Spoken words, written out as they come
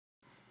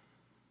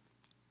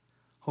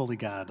Holy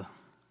God,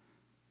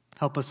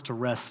 help us to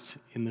rest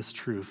in this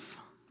truth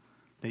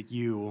that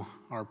you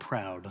are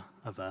proud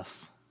of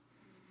us,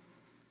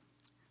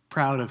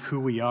 proud of who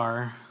we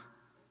are,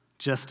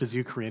 just as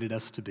you created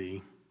us to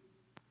be,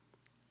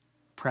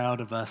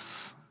 proud of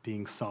us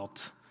being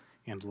salt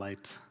and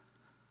light.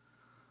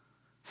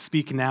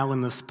 Speak now in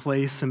this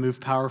place and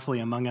move powerfully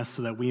among us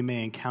so that we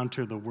may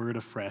encounter the word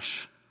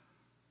afresh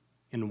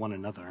in one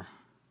another.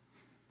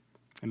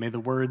 And may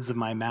the words of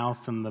my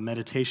mouth and the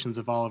meditations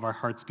of all of our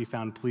hearts be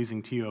found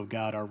pleasing to you, O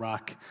God, our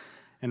rock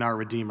and our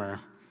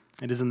Redeemer.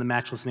 It is in the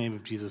matchless name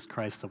of Jesus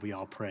Christ that we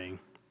all pray.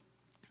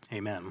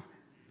 Amen.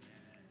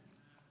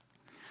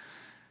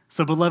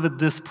 So, beloved,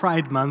 this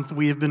Pride Month,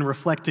 we have been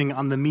reflecting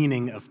on the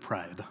meaning of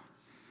pride.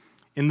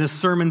 In this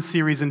sermon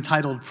series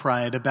entitled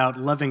Pride, about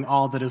loving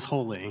all that is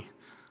holy,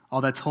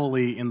 all that's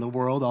holy in the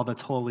world, all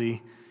that's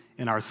holy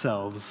in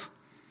ourselves.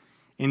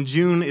 In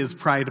June is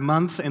Pride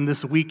Month, and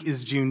this week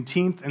is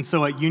Juneteenth, and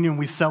so at Union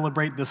we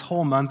celebrate this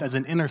whole month as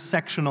an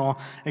intersectional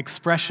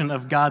expression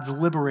of God's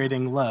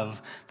liberating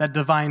love, that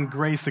divine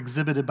grace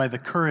exhibited by the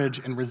courage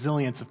and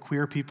resilience of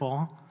queer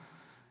people,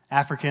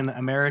 African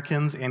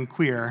Americans, and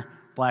queer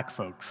Black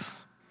folks.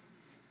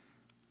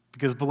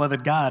 Because,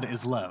 beloved, God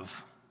is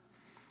love.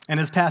 And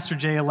as Pastor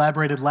Jay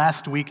elaborated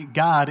last week,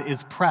 God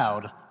is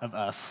proud of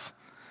us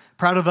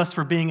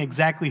for being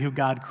exactly who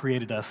God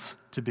created us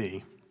to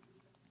be.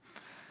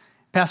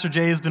 Pastor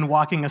Jay has been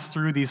walking us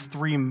through these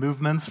three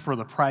movements for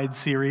the Pride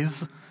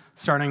series,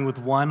 starting with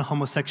 1,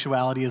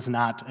 homosexuality is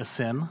not a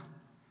sin.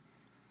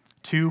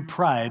 2,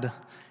 pride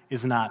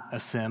is not a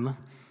sin.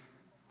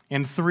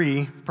 And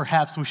 3,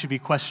 perhaps we should be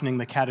questioning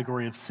the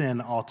category of sin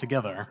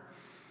altogether.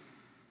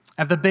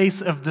 At the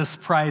base of this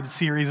Pride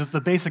series is the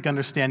basic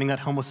understanding that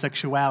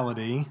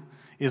homosexuality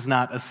is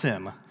not a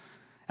sin.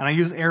 And I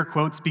use air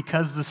quotes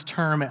because this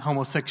term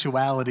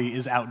homosexuality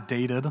is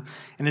outdated,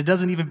 and it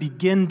doesn't even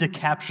begin to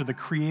capture the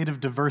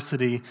creative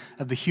diversity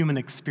of the human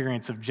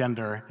experience of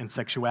gender and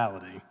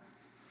sexuality.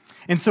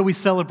 And so we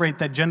celebrate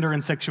that gender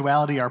and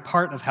sexuality are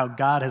part of how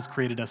God has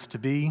created us to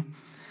be,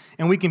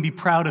 and we can be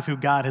proud of who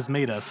God has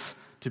made us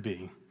to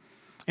be.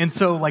 And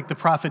so, like the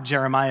prophet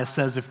Jeremiah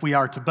says, if we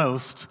are to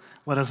boast,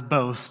 let us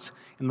boast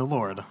in the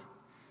Lord.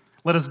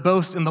 Let us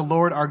boast in the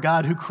Lord our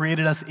God who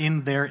created us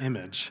in their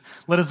image.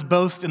 Let us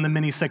boast in the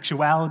many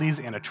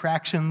sexualities and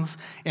attractions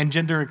and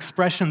gender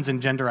expressions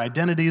and gender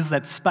identities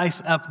that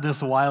spice up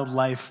this wild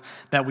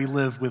life that we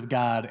live with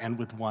God and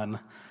with one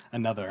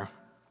another.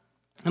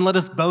 And let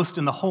us boast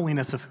in the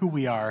holiness of who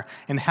we are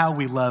and how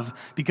we love,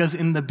 because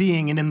in the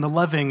being and in the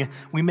loving,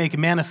 we make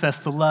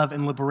manifest the love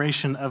and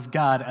liberation of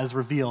God as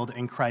revealed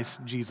in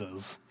Christ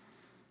Jesus.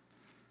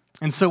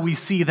 And so we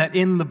see that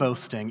in the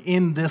boasting,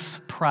 in this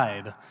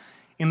pride,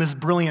 in this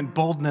brilliant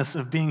boldness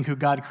of being who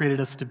God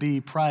created us to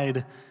be,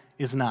 pride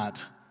is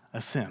not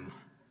a sin.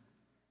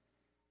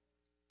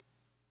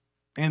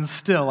 And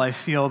still, I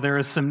feel there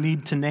is some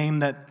need to name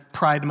that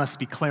pride must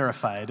be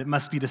clarified. It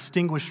must be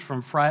distinguished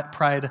from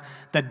pride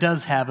that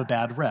does have a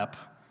bad rep.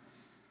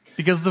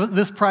 Because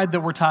this pride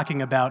that we're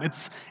talking about,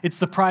 it's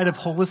the pride of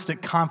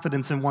holistic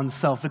confidence in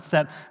oneself. It's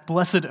that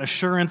blessed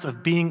assurance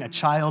of being a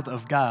child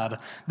of God.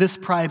 This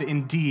pride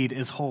indeed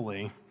is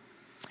holy.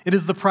 It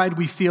is the pride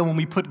we feel when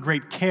we put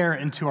great care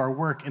into our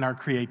work and our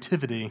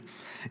creativity.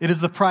 It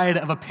is the pride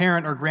of a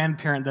parent or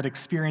grandparent that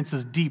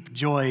experiences deep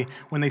joy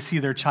when they see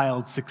their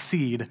child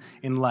succeed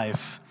in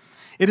life.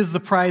 It is the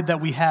pride that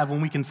we have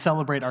when we can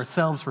celebrate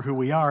ourselves for who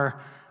we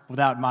are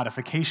without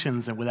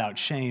modifications and without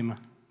shame.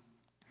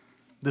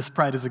 This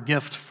pride is a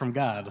gift from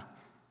God.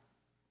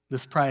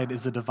 This pride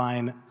is a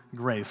divine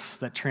grace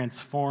that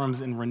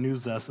transforms and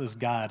renews us as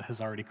God has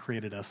already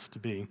created us to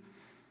be.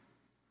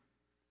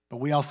 But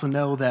we also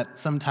know that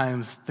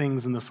sometimes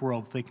things in this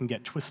world, they can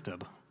get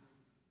twisted.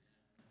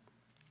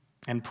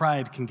 And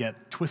pride can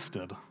get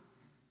twisted.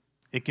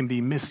 It can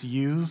be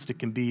misused. It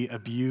can be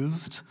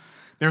abused.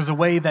 There's a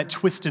way that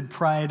twisted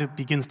pride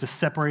begins to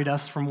separate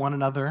us from one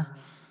another,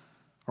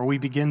 or we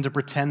begin to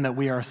pretend that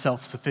we are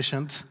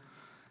self-sufficient,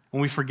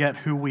 when we forget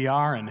who we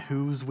are and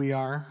whose we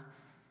are.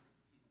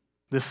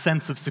 This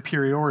sense of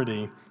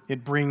superiority,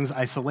 it brings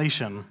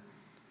isolation,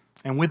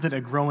 and with it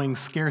a growing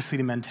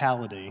scarcity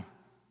mentality.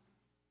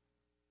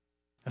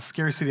 A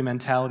scarcity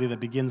mentality that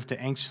begins to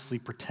anxiously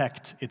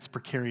protect its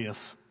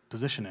precarious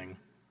positioning.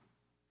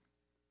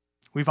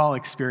 We've all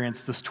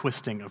experienced this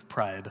twisting of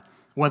pride,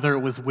 whether it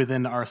was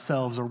within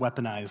ourselves or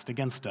weaponized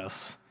against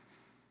us.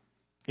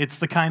 It's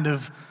the kind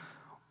of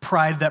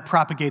pride that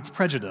propagates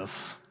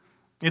prejudice.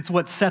 It's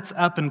what sets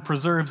up and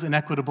preserves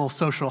inequitable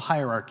social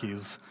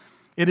hierarchies.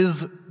 It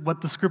is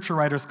what the scripture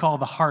writers call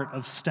the heart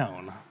of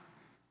stone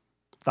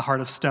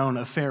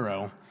of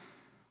Pharaoh.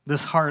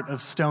 This heart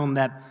of stone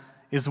that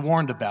is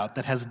warned about,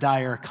 that has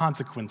dire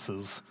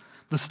consequences.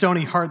 The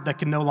stony heart that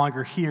can no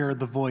longer hear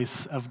the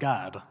voice of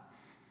God.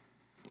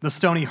 The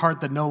stony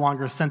heart that no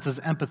longer senses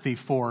empathy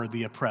for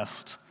the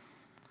oppressed.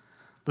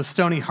 The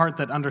stony heart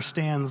that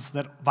understands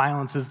that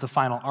violence is the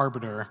final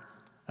arbiter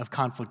of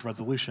conflict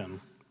resolution.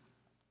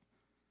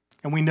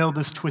 And we know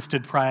this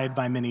twisted pride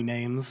by many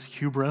names: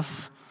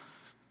 hubris,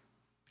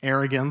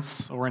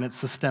 arrogance, or in its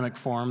systemic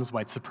forms,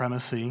 white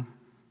supremacy,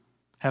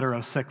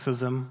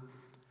 heterosexism,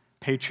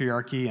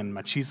 patriarchy, and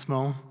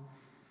machismo.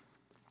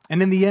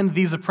 And in the end,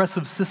 these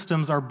oppressive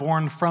systems are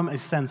born from a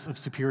sense of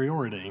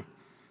superiority.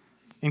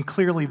 And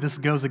clearly, this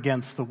goes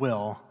against the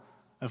will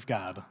of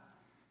God.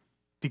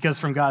 Because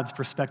from God's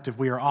perspective,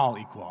 we are all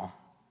equal.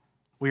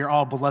 We are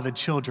all beloved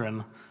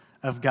children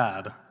of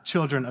God,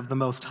 children of the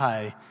Most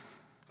High.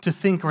 To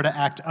think or to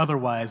act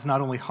otherwise not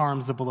only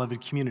harms the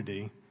beloved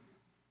community,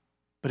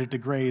 but it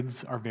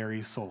degrades our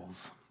very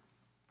souls.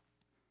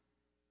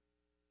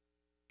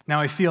 Now,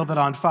 I feel that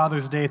on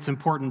Father's Day, it's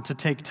important to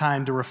take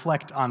time to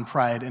reflect on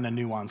pride in a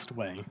nuanced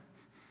way.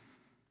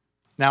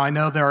 Now, I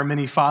know there are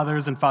many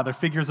fathers and father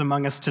figures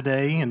among us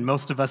today, and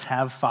most of us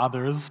have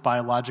fathers,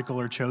 biological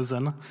or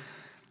chosen,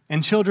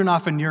 and children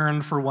often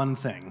yearn for one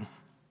thing: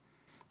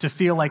 to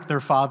feel like their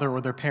father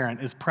or their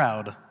parent is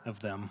proud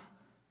of them.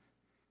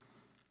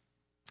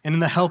 And in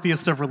the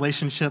healthiest of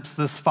relationships,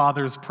 this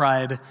father's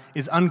pride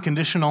is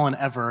unconditional and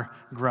ever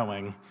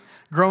growing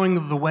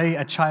the way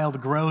a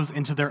child grows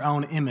into their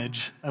own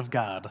image of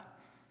God.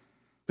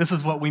 This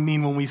is what we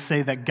mean when we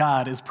say that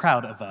God is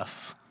proud of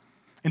us.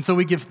 And so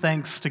we give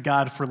thanks to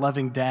God for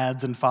loving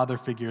dads and father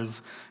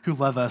figures who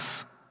love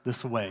us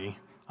this way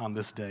on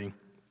this day.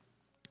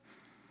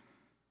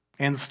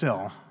 And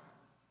still,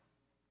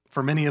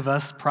 for many of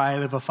us,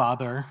 pride of a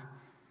father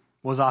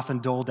was often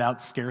doled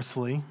out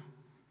scarcely,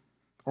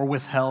 or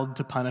withheld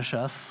to punish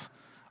us,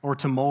 or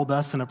to mold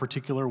us in a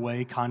particular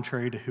way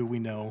contrary to who we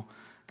know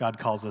God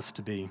calls us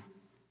to be.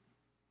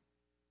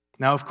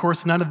 Now, of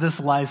course, none of this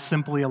lies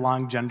simply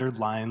along gendered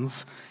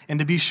lines, and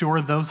to be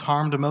sure, those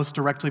harmed most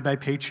directly by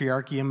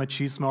patriarchy and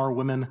machismo are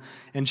women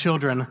and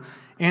children,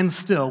 and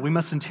still, we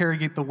must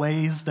interrogate the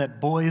ways that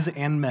boys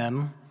and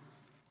men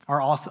are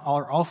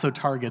also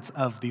targets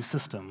of these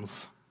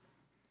systems.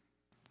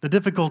 The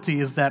difficulty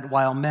is that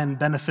while men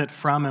benefit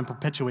from and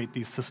perpetuate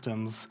these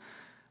systems,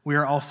 we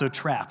are also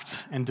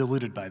trapped and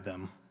deluded by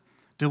them,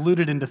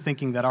 deluded into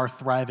thinking that our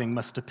thriving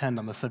must depend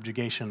on the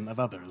subjugation of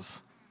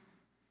others.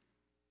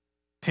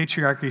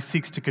 Patriarchy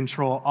seeks to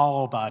control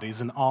all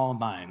bodies and all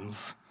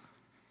minds.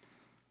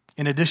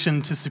 In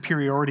addition to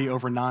superiority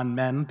over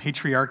non-men,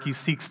 patriarchy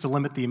seeks to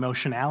limit the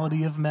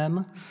emotionality of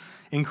men,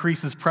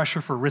 increases pressure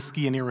for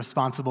risky and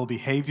irresponsible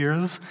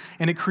behaviors,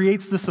 and it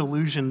creates this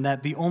illusion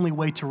that the only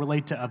way to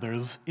relate to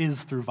others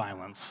is through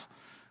violence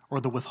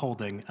or the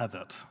withholding of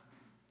it.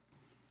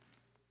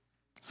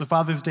 So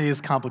Father's Day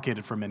is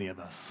complicated for many of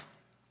us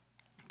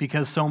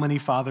because so many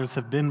fathers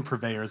have been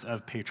purveyors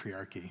of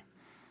patriarchy.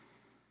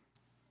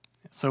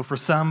 So for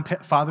some,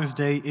 Father's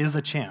Day is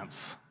a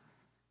chance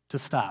to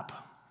stop,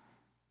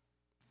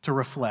 to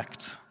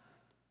reflect,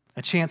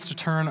 a chance to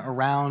turn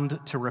around,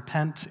 to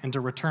repent, and to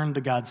return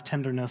to God's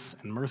tenderness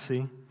and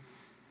mercy.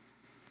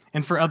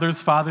 And for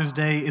others, Father's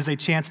Day is a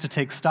chance to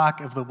take stock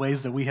of the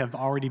ways that we have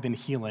already been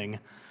healing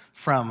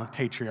from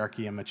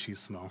patriarchy and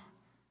machismo.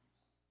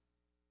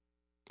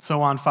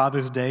 So on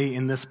Father's Day,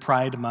 in this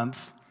Pride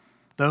Month,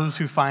 those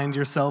who find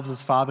yourselves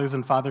as fathers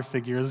and father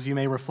figures, you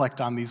may reflect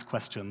on these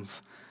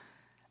questions.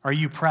 Are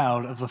you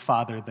proud of the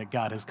father that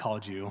God has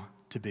called you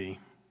to be?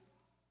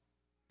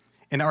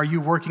 And are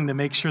you working to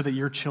make sure that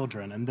your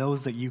children and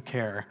those that you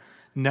care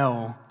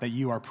know that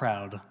you are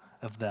proud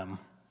of them?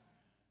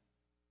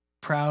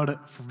 Proud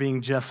for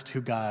being just who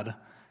God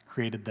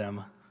created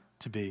them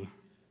to be.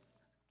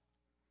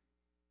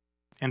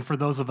 And for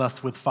those of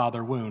us with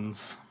father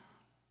wounds,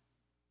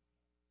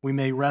 we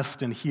may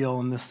rest and heal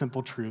in this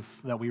simple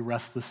truth that we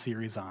rest this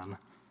series on.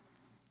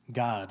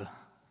 God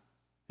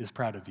is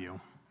proud of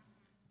you.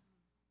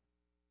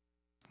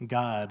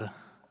 God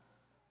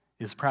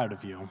is proud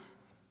of you.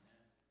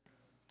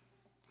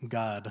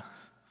 God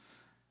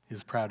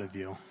is proud of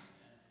you.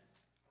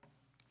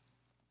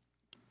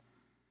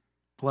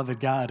 Beloved,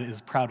 God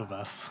is proud of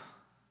us.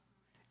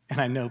 And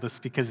I know this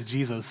because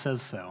Jesus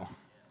says so.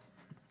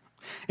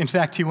 In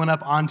fact, he went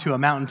up onto a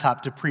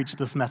mountaintop to preach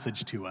this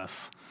message to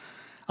us.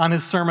 On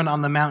his Sermon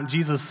on the Mount,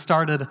 Jesus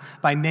started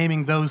by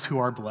naming those who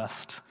are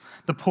blessed,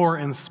 the poor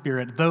in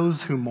spirit,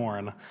 those who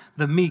mourn,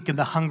 the meek and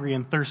the hungry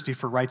and thirsty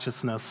for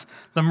righteousness,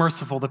 the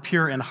merciful, the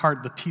pure in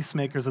heart, the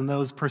peacemakers, and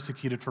those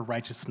persecuted for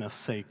righteousness'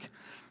 sake.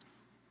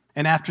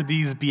 And after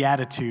these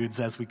beatitudes,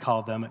 as we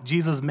call them,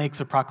 Jesus makes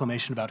a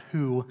proclamation about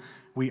who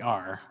we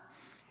are,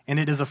 and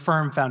it is a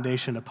firm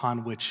foundation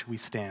upon which we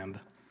stand.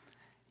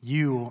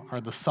 You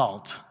are the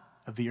salt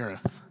of the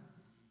earth.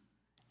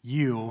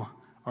 You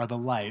are the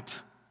light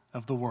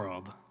of the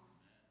world.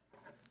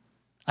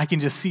 I can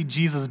just see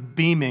Jesus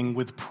beaming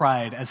with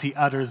pride as he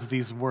utters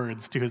these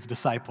words to his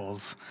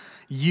disciples.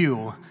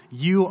 You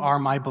are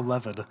my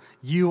beloved.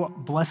 You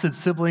blessed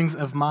siblings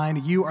of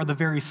mine, you are the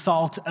very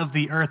salt of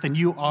the earth, and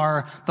you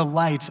are the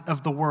light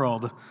of the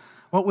world.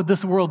 What would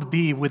this world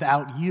be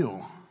without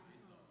you?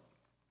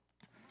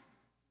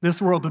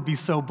 This world would be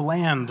so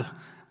bland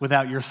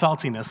without your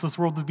saltiness. This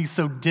world would be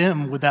so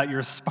dim without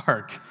your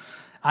spark.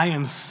 I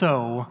am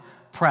so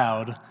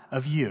proud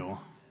of you.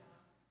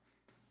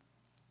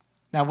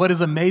 Now, what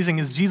is amazing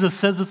is Jesus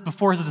says this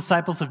before his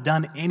disciples have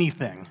done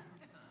anything.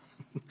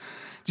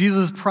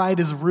 Jesus' pride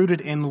is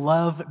rooted in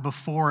love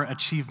before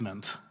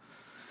achievement.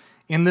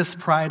 In this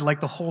pride, like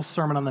the whole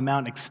Sermon on the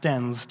Mount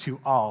extends to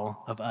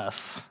all of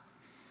us.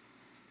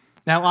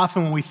 Now,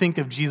 often when we think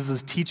of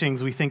Jesus'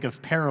 teachings, we think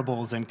of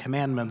parables and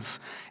commandments.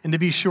 And to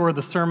be sure,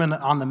 the Sermon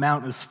on the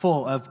Mount is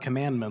full of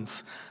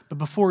commandments. But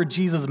before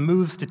Jesus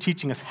moves to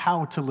teaching us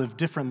how to live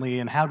differently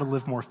and how to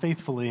live more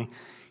faithfully,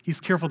 he's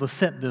careful to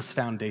set this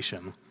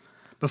foundation.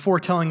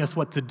 Before telling us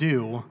what to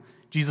do,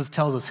 Jesus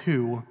tells us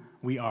who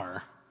we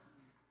are.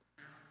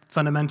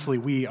 Fundamentally,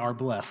 we are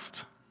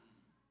blessed.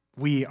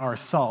 We are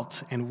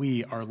salt and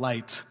we are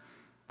light,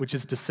 which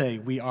is to say,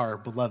 we are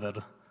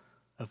beloved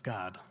of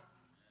God.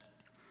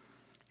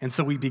 And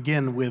so we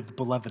begin with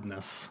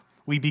belovedness.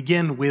 We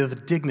begin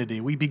with dignity.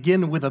 We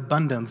begin with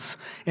abundance.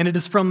 And it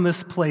is from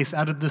this place,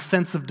 out of this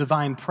sense of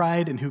divine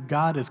pride in who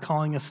God is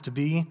calling us to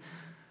be,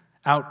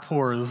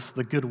 outpours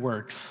the good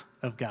works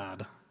of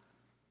God.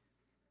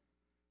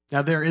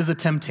 Now, there is a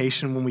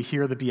temptation when we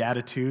hear the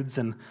Beatitudes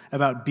and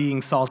about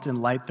being salt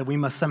and light that we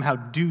must somehow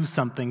do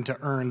something to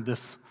earn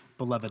this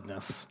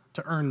belovedness,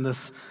 to earn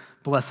this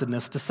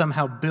blessedness, to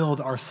somehow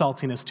build our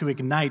saltiness, to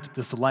ignite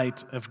this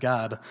light of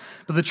God.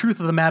 But the truth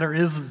of the matter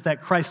is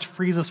that Christ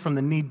frees us from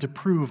the need to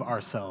prove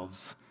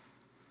ourselves.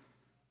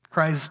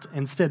 Christ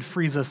instead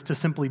frees us to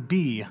simply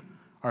be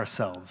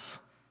ourselves,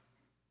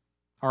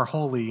 our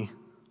holy,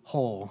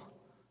 whole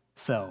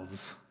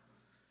selves.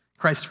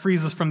 Christ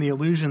frees us from the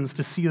illusions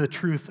to see the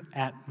truth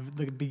at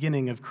the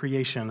beginning of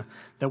creation,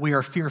 that we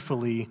are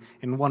fearfully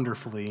and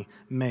wonderfully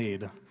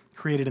made,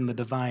 created in the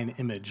divine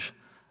image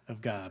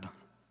of God.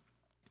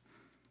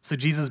 So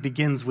Jesus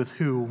begins with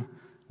who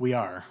we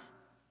are.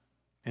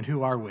 And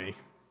who are we?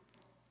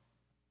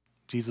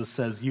 Jesus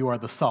says, "You are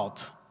the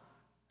salt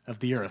of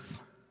the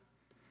earth."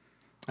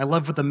 I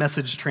love what the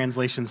Message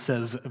translation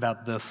says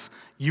about this.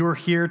 You are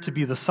here to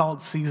be the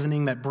salt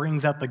seasoning that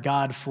brings out the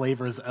God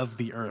flavors of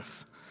the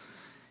earth.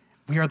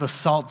 We are the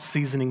salt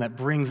seasoning that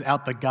brings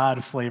out the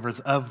God flavors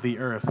of the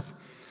earth.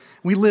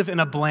 We live in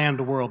a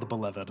bland world,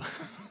 beloved.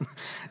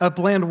 A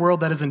bland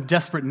world that is in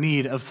desperate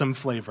need of some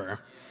flavor.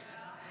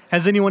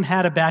 Has anyone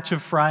had a batch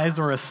of fries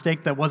or a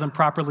steak that wasn't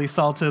properly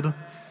salted?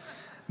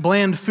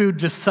 Bland food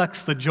just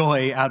sucks the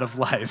joy out of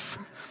life.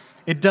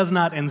 It does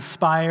not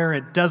inspire.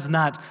 It does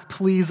not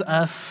please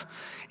us.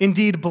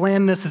 Indeed,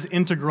 blandness is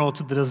integral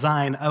to the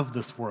design of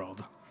this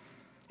world.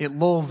 It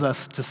lulls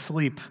us to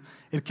sleep.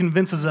 It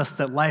convinces us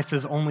that life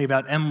is only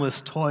about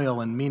endless toil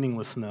and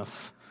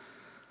meaninglessness.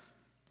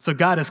 So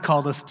God has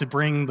called us to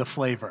bring the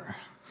flavor.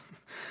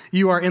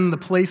 You are in the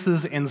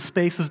places and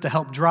spaces to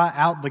help draw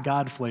out the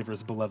God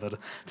flavors, beloved,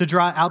 to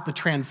draw out the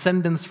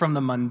transcendence from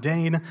the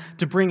mundane,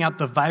 to bring out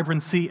the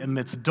vibrancy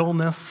amidst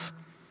dullness.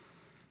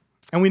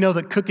 And we know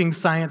that cooking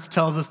science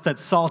tells us that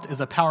salt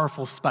is a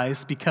powerful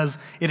spice because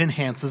it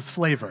enhances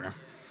flavor.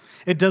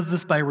 It does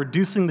this by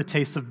reducing the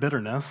taste of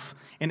bitterness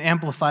and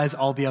amplifies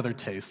all the other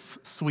tastes,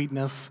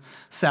 sweetness,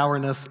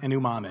 sourness, and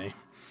umami.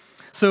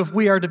 So if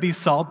we are to be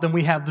salt, then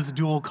we have this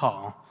dual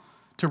call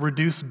to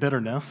reduce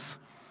bitterness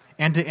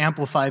and to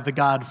amplify the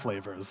God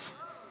flavors.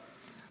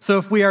 So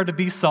if we are to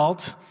be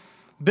salt,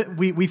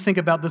 we think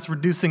about this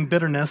reducing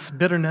bitterness.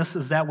 Bitterness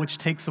is that which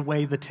takes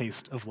away the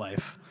taste of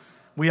life.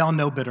 We all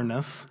know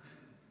bitterness,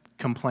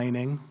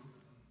 complaining,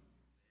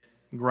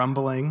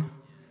 grumbling,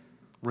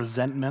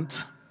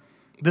 resentment.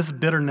 This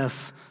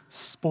bitterness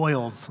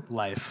spoils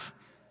life.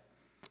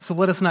 So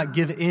let us not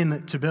give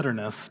in to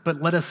bitterness,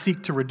 but let us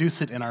seek to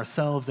reduce it in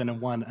ourselves and in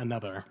one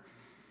another.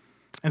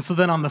 And so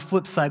then on the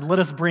flip side, let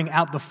us bring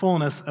out the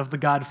fullness of the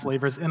God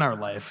flavors in our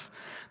life,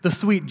 the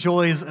sweet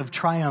joys of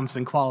triumphs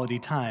and quality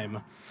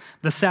time,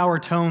 the sour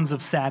tones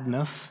of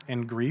sadness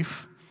and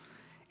grief,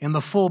 and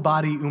the full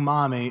body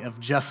umami of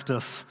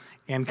justice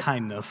and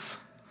kindness.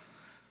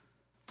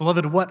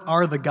 Beloved, what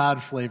are the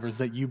God flavors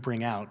that you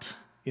bring out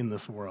in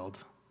this world?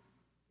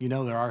 You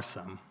know there are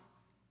some.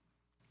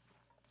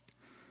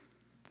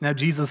 Now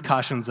Jesus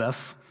cautions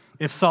us,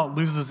 if salt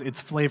loses its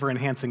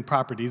flavor-enhancing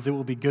properties, it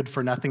will be good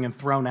for nothing and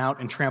thrown out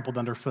and trampled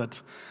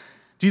underfoot.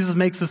 Jesus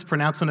makes this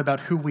pronouncement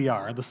about who we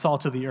are, the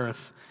salt of the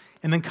earth,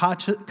 and then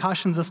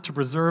cautions us to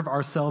preserve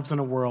ourselves in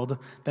a world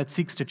that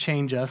seeks to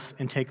change us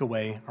and take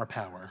away our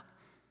power.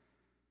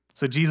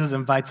 So Jesus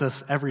invites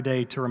us every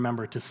day to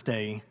remember to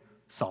stay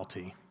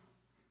salty.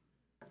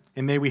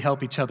 And may we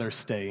help each other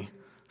stay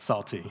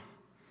salty.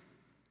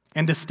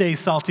 And to stay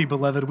salty,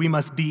 beloved, we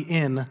must be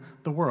in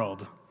the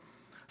world.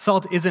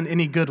 Salt isn't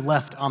any good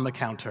left on the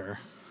counter.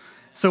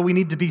 So we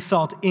need to be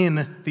salt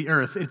in the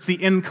earth. It's the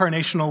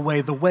incarnational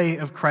way, the way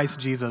of Christ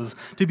Jesus,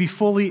 to be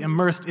fully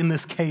immersed in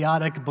this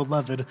chaotic,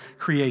 beloved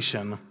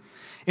creation.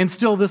 And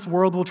still, this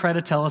world will try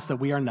to tell us that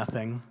we are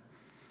nothing.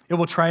 It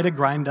will try to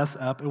grind us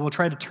up. It will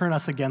try to turn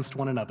us against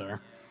one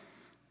another.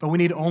 But we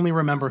need only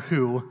remember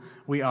who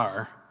we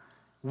are.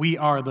 We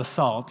are the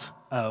salt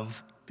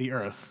of the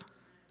earth.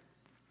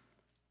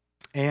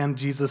 And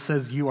Jesus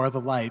says, you are the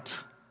light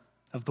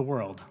of the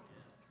world.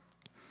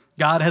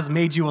 God has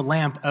made you a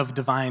lamp of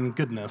divine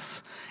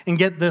goodness. And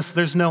get this,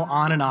 there's no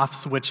on and off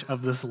switch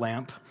of this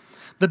lamp.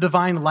 The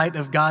divine light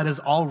of God is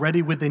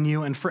already within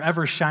you and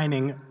forever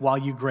shining while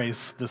you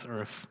grace this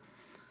earth.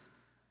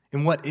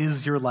 And what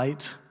is your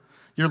light?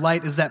 Your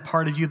light is that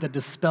part of you that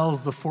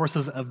dispels the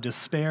forces of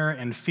despair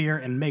and fear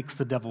and makes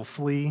the devil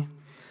flee.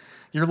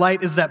 Your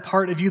light is that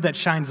part of you that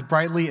shines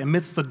brightly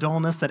amidst the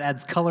dullness, that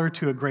adds color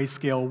to a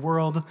grayscale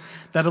world,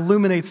 that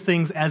illuminates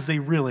things as they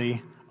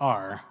really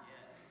are.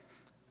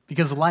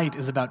 Because light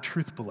is about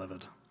truth,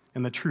 beloved,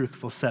 and the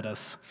truth will set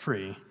us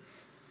free.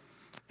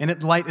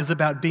 And light is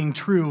about being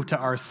true to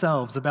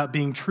ourselves, about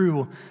being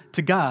true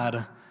to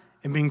God,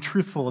 and being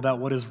truthful about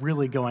what is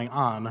really going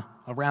on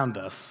around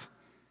us.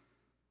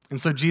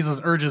 And so Jesus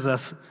urges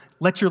us,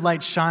 let your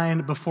light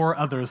shine before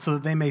others so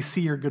that they may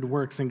see your good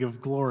works and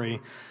give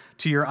glory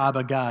to your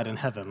Abba God in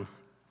heaven.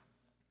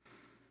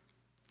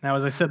 Now,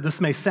 as I said,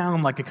 this may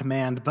sound like a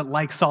command, but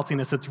like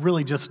saltiness, it's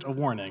really just a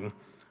warning.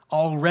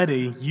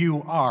 Already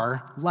you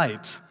are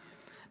light.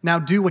 Now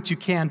do what you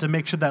can to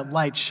make sure that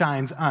light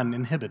shines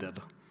uninhibited.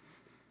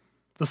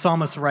 The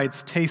psalmist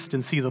writes, taste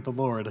and see that the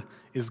Lord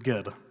is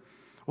good.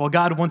 Well,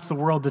 God wants the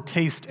world to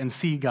taste and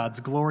see God's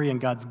glory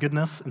and God's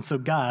goodness, and so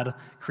God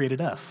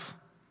created us,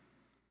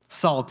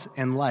 salt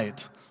and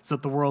light, so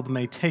that the world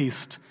may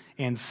taste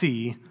and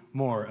see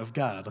more of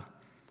God.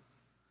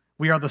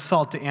 We are the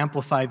salt to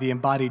amplify the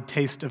embodied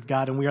taste of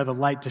God, and we are the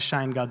light to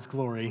shine God's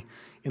glory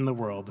in the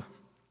world.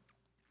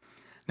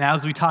 Now,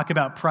 as we talk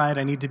about pride,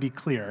 I need to be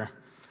clear.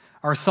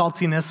 Our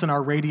saltiness and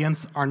our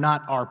radiance are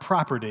not our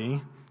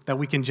property that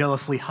we can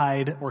jealously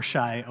hide or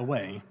shy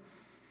away.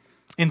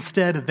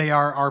 Instead, they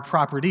are our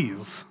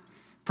properties,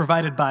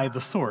 provided by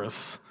the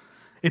source.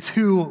 It's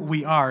who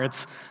we are.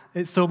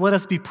 So let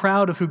us be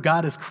proud of who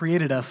God has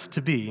created us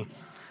to be,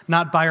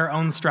 not by our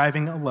own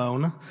striving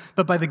alone,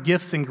 but by the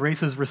gifts and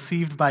graces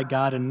received by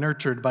God and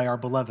nurtured by our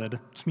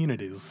beloved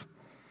communities.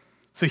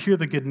 So hear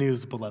the good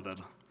news, beloved.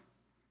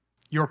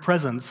 Your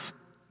presence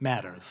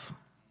matters.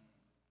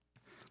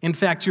 In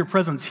fact, your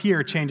presence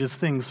here changes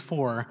things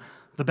for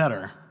the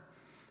better.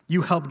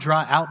 You help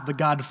draw out the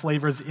God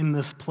flavors in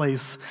this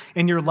place,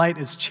 and your light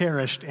is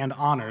cherished and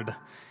honored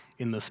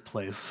in this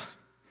place.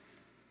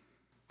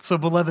 So,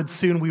 beloved,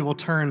 soon we will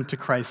turn to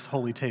Christ's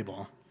holy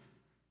table,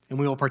 and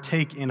we will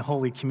partake in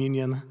Holy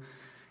Communion.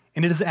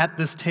 And it is at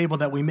this table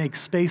that we make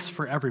space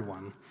for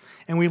everyone,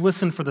 and we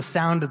listen for the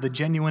sound of the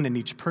genuine in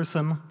each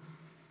person.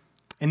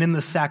 And in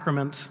this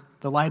sacrament,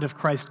 the light of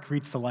Christ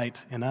greets the light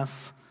in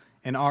us,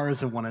 and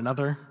ours in one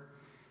another.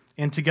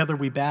 And together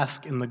we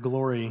bask in the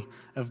glory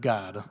of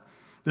God.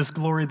 This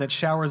glory that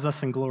showers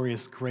us in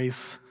glorious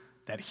grace,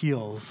 that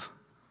heals,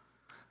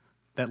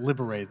 that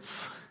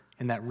liberates,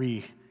 and that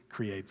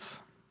recreates.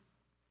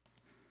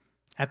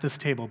 At this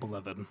table,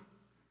 beloved,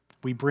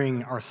 we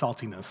bring our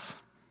saltiness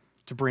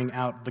to bring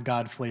out the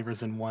God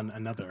flavors in one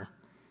another.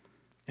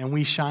 And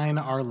we shine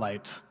our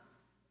light,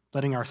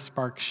 letting our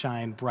spark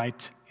shine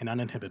bright and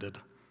uninhibited.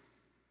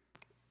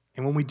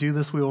 And when we do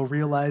this, we will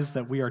realize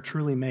that we are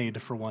truly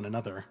made for one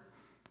another,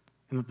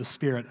 and that the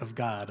Spirit of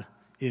God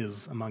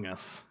is among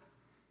us.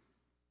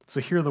 So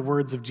hear the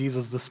words of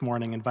Jesus this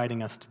morning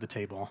inviting us to the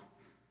table.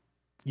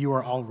 You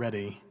are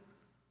already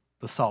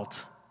the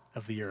salt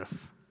of the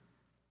earth.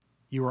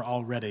 You are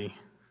already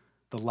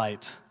the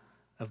light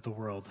of the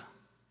world.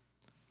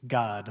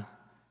 God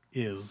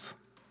is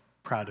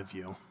proud of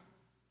you.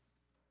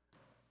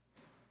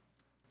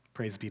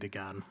 Praise be to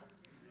God.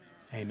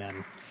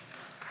 Amen.